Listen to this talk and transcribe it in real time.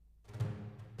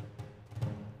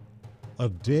A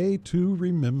Day to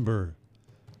Remember,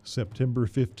 September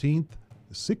 15th,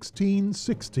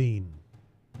 1616.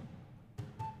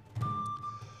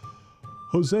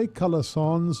 José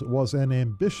Calasanz was an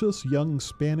ambitious young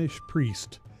Spanish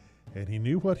priest, and he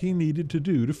knew what he needed to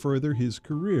do to further his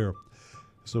career.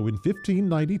 So in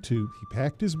 1592, he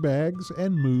packed his bags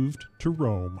and moved to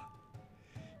Rome.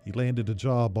 He landed a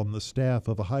job on the staff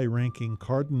of a high-ranking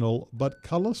cardinal, but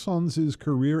Calasanz's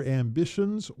career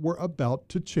ambitions were about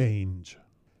to change.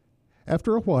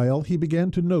 After a while, he began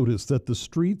to notice that the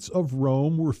streets of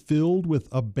Rome were filled with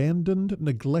abandoned,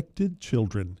 neglected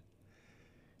children.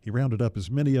 He rounded up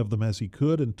as many of them as he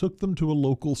could and took them to a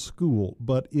local school,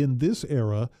 but in this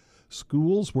era,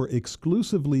 schools were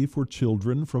exclusively for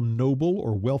children from noble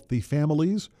or wealthy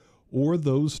families or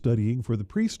those studying for the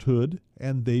priesthood,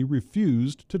 and they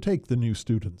refused to take the new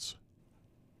students.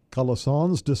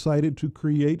 Calasanz decided to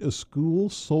create a school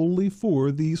solely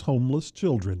for these homeless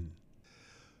children.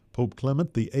 Pope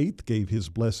Clement VIII gave his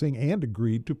blessing and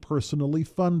agreed to personally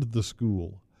fund the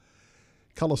school.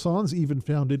 Calasanz even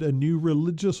founded a new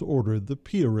religious order, the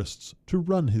Piarists, to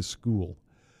run his school.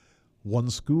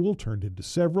 One school turned into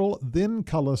several, then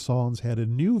Calasanz had a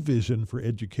new vision for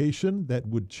education that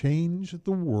would change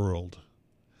the world.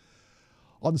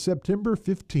 On September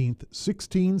 15th,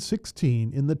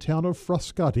 1616, in the town of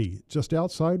Frascati, just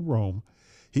outside Rome,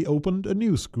 he opened a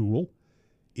new school.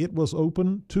 It was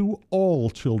open to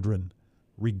all children,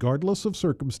 regardless of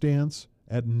circumstance,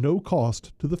 at no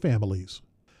cost to the families.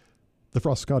 The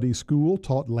Frascati school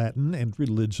taught Latin and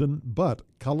religion, but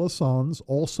Calasanz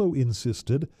also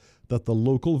insisted that the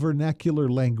local vernacular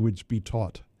language be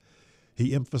taught.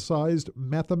 He emphasized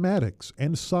mathematics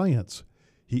and science.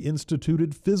 He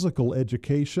instituted physical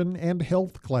education and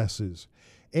health classes,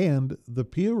 and the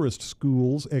Piarist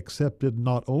schools accepted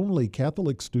not only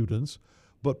Catholic students,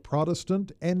 but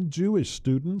Protestant and Jewish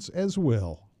students as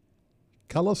well.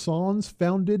 Calasanz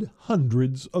founded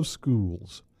hundreds of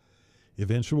schools.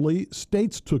 Eventually,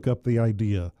 states took up the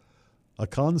idea, a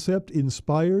concept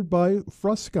inspired by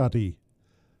Frascati,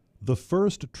 the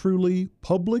first truly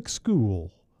public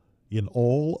school in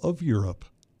all of Europe.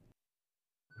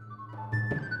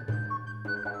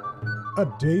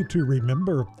 A Day to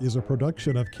Remember is a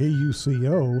production of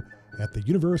KUCO at the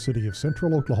University of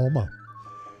Central Oklahoma.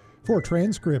 For a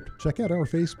transcript, check out our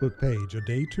Facebook page, A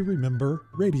Day to Remember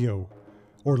Radio,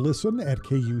 or listen at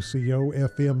kucofm.com,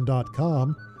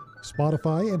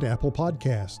 Spotify, and Apple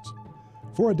Podcasts.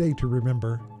 For A Day to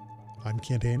Remember, I'm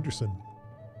Kent Anderson.